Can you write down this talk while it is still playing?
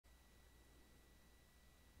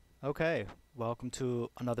Okay, welcome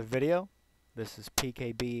to another video. This is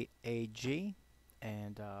PKBAG,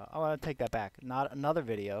 and I want to take that back. Not another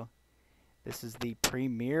video. This is the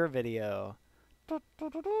premiere video. How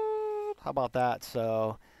about that?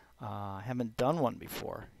 So, I haven't done one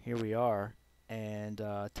before. Here we are, and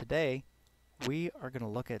today we are going to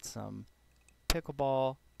look at some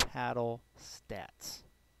pickleball paddle stats,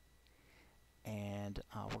 and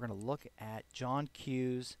we're going to look at John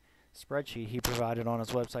Q's spreadsheet he provided on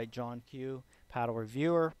his website. John Q, paddle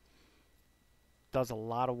reviewer, does a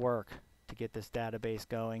lot of work to get this database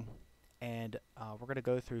going, and we're going to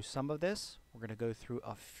go through some of this. We're going to go through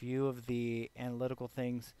a few of the analytical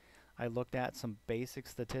things I looked at, some basic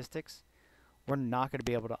statistics. We're not going to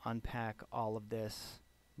be able to unpack all of this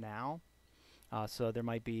now, so there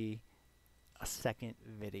might be a second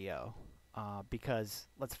video because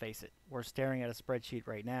let's face it, we're staring at a spreadsheet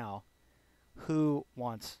right now. Who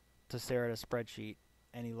wants to stare at a spreadsheet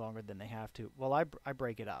any longer than they have to? Well, I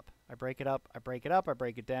break it up. I break it up. I break it up. I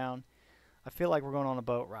break it down. I feel like we're going on a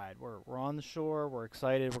boat ride. We're on the shore. We're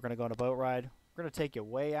excited. We're going to go on a boat ride. We're going to take you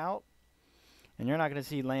way out, and you're not going to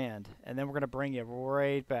see land. And then we're going to bring you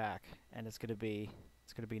right back, and it's going to be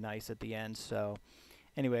nice at the end. So,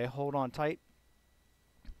 anyway, hold on tight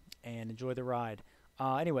and enjoy the ride.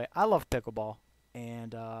 Anyway, I love pickleball,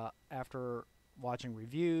 and after watching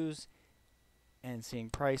reviews and seeing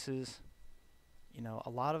prices, you know, a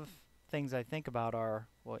lot of things I think about are,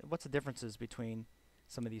 well, what's the differences between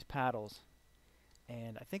some of these paddles?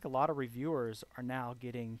 And I think a lot of reviewers are now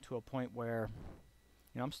getting to a point where,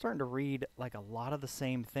 you know, I'm starting to read like a lot of the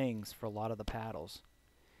same things for a lot of the paddles.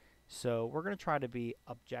 So we're going to try to be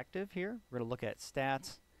objective here. We're going to look at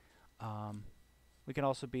stats. We can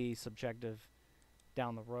also be subjective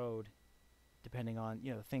down the road, depending on,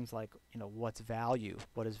 you know, things like, you know, what's value,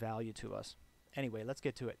 what is value to us. Anyway, let's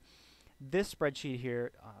get to it. This spreadsheet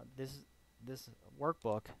here, this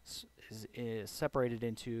workbook is separated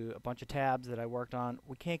into a bunch of tabs that I worked on.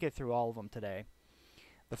 We can't get through all of them today.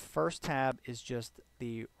 The first tab is just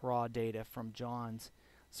the raw data from John's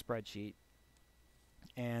spreadsheet,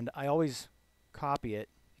 and I always copy it,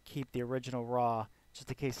 keep the original raw, just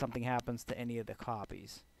in case something happens to any of the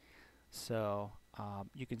copies. So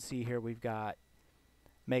you can see here we've got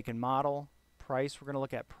make and model, price. We're going to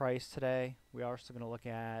look at price today. We're also going to look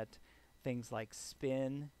at things like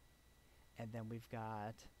spin, and then we've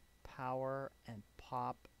got power and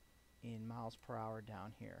pop in miles per hour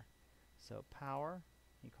down here. So power,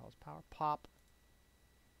 he calls power, pop,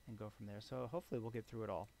 and go from there. So hopefully we'll get through it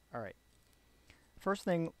all. All right. First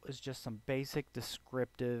thing is just some basic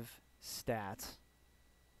descriptive stats.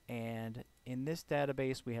 And in this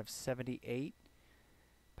database we have 78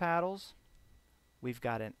 paddles. We've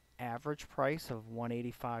got an average price of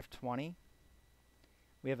 $185.20.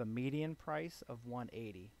 We have a median price of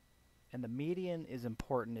 $180. And the median is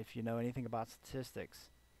important if you know anything about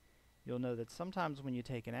statistics. You'll know that sometimes when you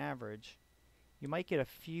take an average, you might get a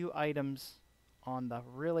few items on the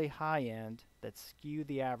really high end that skew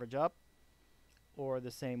the average up, or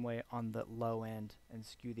the same way on the low end and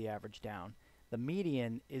skew the average down. The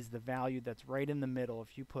median is the value that's right in the middle.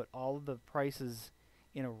 If you put all of the prices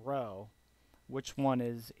in a row, which one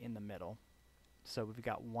is in the middle? So we've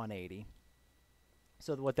got 180.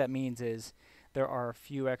 So what that means is there are a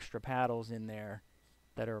few extra paddles in there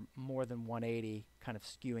that are more than 180, kind of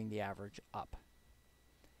skewing the average up.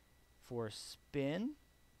 For spin,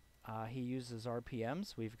 he uses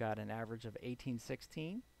RPMs. We've got an average of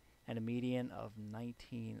 1816 and a median of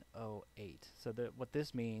 1908. So what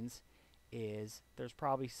this means is there's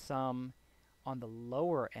probably some on the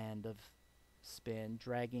lower end of spin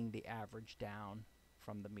dragging the average down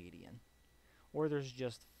from the median, or there's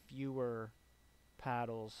just fewer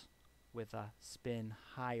paddles with a spin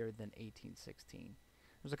higher than 1816.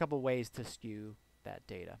 There's a couple ways to skew that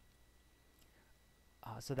data.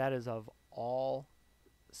 So that is of all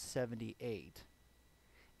 78,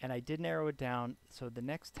 and I did narrow it down. So the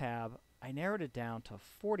next tab, I narrowed it down to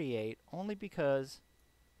 48 only because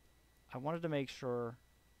I wanted to make sure,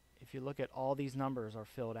 if you look at all these numbers are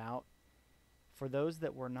filled out, for those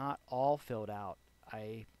that were not all filled out,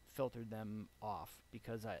 I filtered them off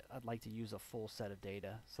because I'd like to use a full set of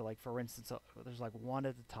data. So like for instance, there's like one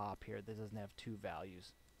at the top here that doesn't have two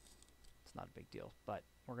values. It's not a big deal, but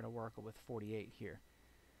we're going to work with 48 here.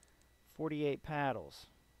 48 paddles,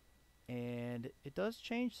 and it does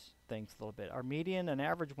change things a little bit. Our median and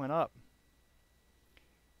average went up.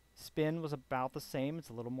 Spin was about the same. It's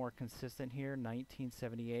a little more consistent here.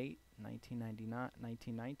 1978, 1999,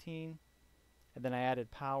 1919. And then I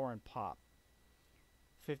added power and pop.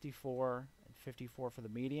 54 and 54 for the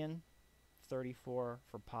median, 34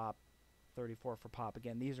 for pop, 34 for pop.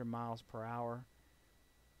 Again, these are miles per hour,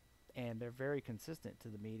 and they're very consistent to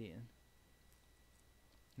the median.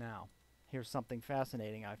 Now, here's something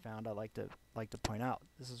fascinating I found. I like to point out.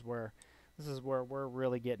 This is where we're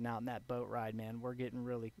really getting out in that boat ride, man. We're getting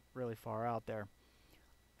really far out there.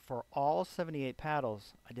 For all 78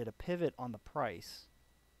 paddles, I did a pivot on the price,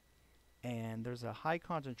 and there's a high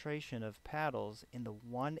concentration of paddles in the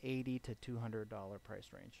 $180 to $200 price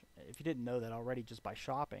range. If you didn't know that already just by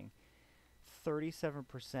shopping,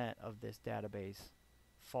 37% of this database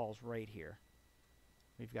falls right here.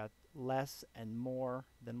 We've got less and more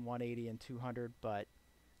than 180 and 200, but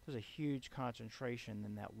there's a huge concentration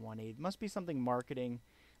in that 180. Must be something marketing.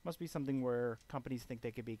 Must be something where companies think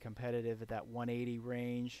they could be competitive at that 180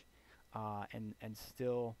 range, and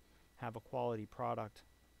still have a quality product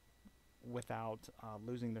without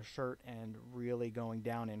losing their shirt and really going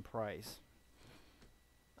down in price.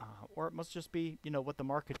 Or it must just be, what the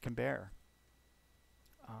market can bear.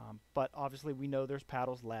 But obviously we know there's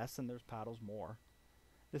paddles less and there's paddles more.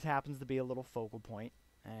 This happens to be a little focal point,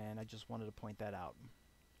 and I just wanted to point that out.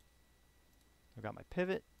 I've got my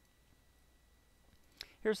pivot.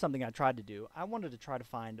 Here's something I tried to do. I wanted to try to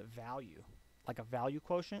find a value, like a value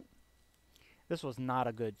quotient. This was not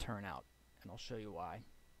a good turnout, and I'll show you why.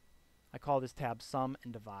 I call this tab sum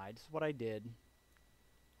and divide. So what I did,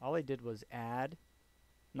 all I did was add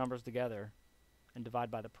numbers together and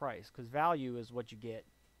divide by the price, because value is what you get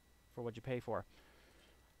for what you pay for.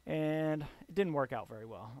 And it didn't work out very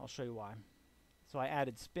well. I'll show you why. So I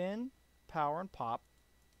added spin, power, and pop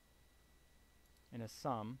in a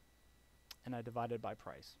sum, and I divided by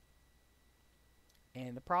price.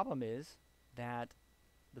 And the problem is that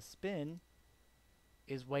the spin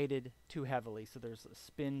is weighted too heavily, so there's a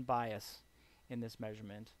spin bias in this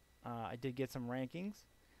measurement. I did get some rankings,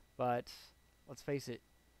 but let's face it,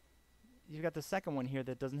 you've got the second one here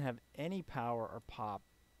that doesn't have any power or pop,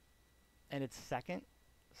 and it's second,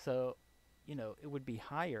 so it would be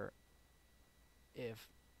higher if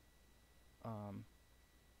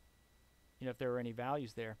if there were any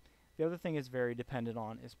values there. The other thing is very dependent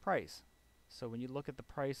on is price. So when you look at the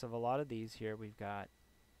price of a lot of these here, we've got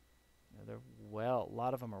they're a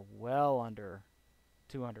lot of them are well under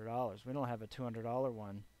 $200. We don't have a $200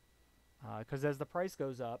 one, because as the price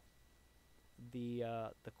goes up, the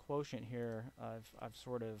quotient here I've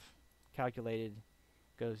sort of calculated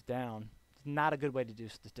goes down. It's not a good way to do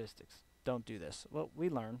statistics. Don't do this. Well, we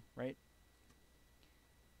learn, right?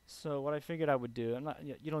 So what I figured I would do,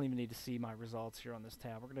 you don't even need to see my results here on this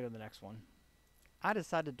tab. We're going to go to the next one. I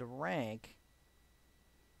decided to rank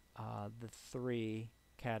the three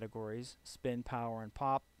categories, spin, power, and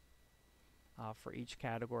pop, for each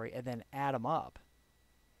category, and then add them up.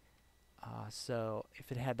 So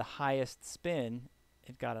if it had the highest spin,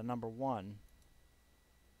 it got a number 1.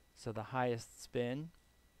 So the highest spin,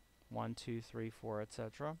 1, 2, 3, 4,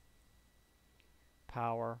 etc.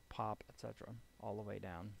 Power, pop, etc. all the way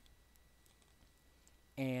down.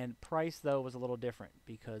 And price, though, was a little different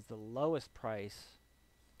because the lowest price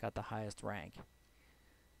got the highest rank.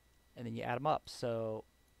 And then you add them up. So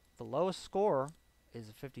the lowest score is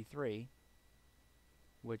a 53,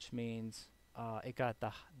 which means it got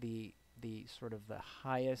the sort of the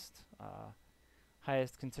highest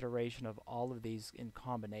consideration of all of these in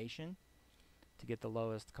combination to get the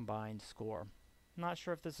lowest combined score. I'm not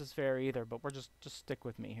sure if this is fair either, but we're just stick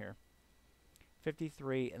with me here.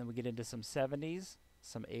 53, and then we get into some 70s,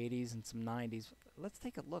 some 80s, and some 90s. Let's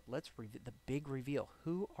take a look. Let's the big reveal.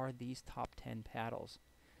 Who are these top 10 paddles?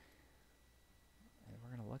 And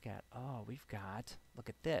we're going to look at, we've got, look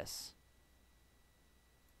at this.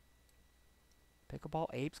 Pickleball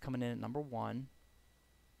Apes coming in at number 1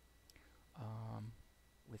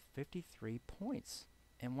 with 53 points.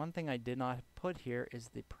 And one thing I did not put here is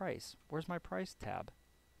the price. Where's my price tab?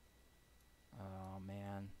 Oh,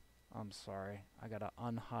 man. I'm sorry. I got to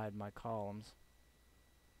unhide my columns.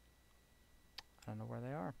 I don't know where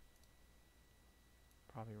they are.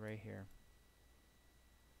 Probably right here.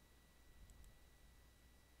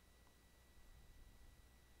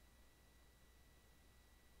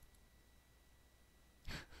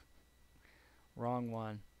 Wrong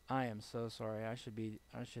one. I am so sorry. I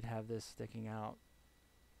should have this sticking out.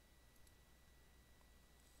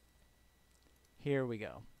 Here we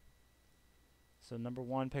go. So number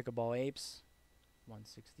 1, Pickleball Apes,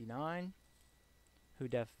 169.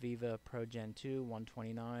 Hudef Viva Pro Gen 2,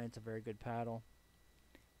 129. It's a very good paddle.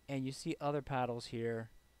 And you see other paddles here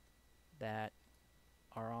that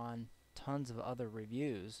are on tons of other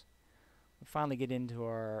reviews. We finally get into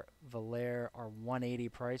our Valair, our 180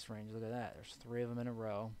 price range. Look at that. There's 3 of them in a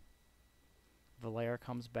row. Valair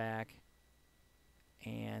comes back,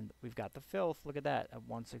 And we've got the filth, look at that, at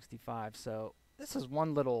 165. So this is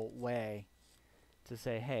one little way to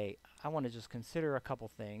say, hey, I want to just consider a couple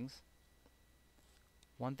things.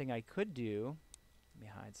 One thing I could do, let me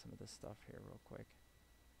hide some of this stuff here real quick,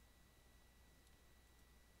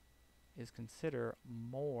 is consider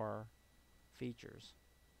more features.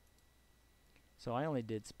 So I only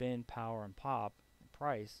did spin, power, and pop, and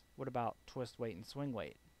price. What about twist weight and swing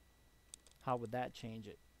weight? How would that change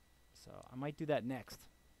it? So I might do that next.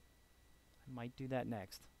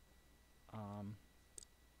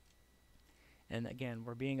 And again,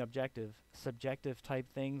 we're being objective. Subjective type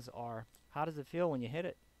things are, how does it feel when you hit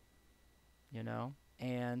it? You know?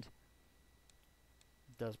 And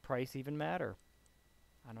does price even matter?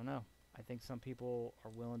 I don't know. I think some people are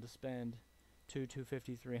willing to spend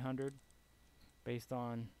 $250, $300 based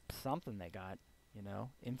on something they got, you know,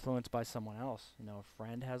 influenced by someone else. You know, a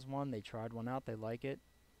friend has one, they tried one out, they like it.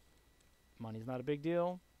 Money's not a big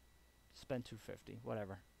deal. Spend $250,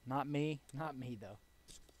 whatever. Not me though.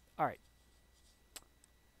 All right.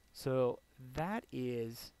 So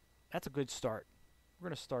that's a good start. We're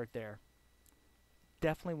going to start there.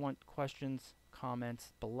 Definitely want questions,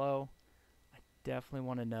 comments below. I definitely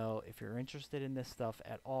want to know if you're interested in this stuff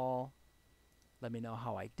at all. Let me know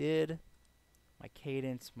how I did, my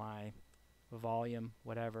cadence, my volume,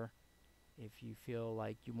 whatever. If you feel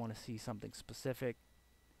like you want to see something specific,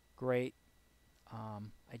 great.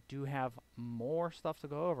 I do have more stuff to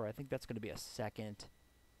go over. I think that's going to be a second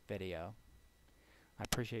video. I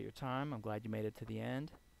appreciate your time. I'm glad you made it to the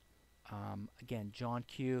end. Again, John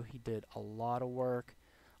Q, he did a lot of work.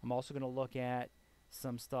 I'm also going to look at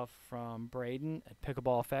some stuff from Braden at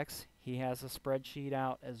Pickleball Effects. He has a spreadsheet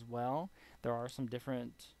out as well. There are some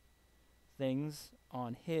different things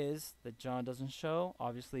on his that John doesn't show.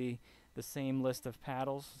 Obviously, the same list of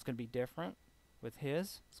paddles is going to be different with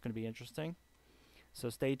his. It's going to be interesting. So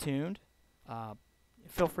stay tuned.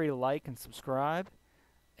 Feel free to like and subscribe.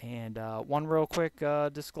 And one real quick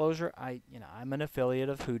disclosure: I'm an affiliate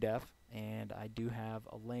of HooDef, and I do have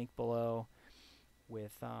a link below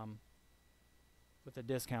with a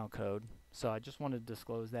discount code. So I just wanted to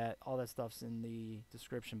disclose that. All that stuff's in the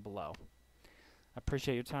description below. I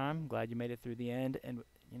appreciate your time. Glad you made it through the end, and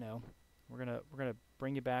you know, we're gonna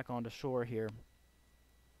bring you back onto shore here.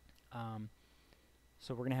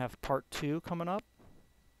 So we're gonna have part 2 coming up.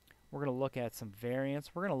 We're going to look at some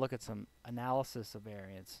variance. We're going to look at some analysis of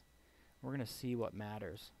variance. We're going to see what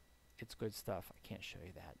matters. It's good stuff. I can't show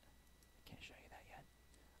you that. Yet.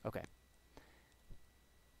 Okay.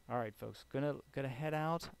 All right, folks. Gonna head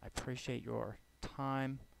out. I appreciate your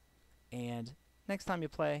time. And next time you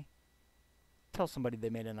play, tell somebody they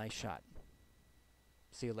made a nice shot.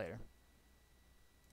 See you later.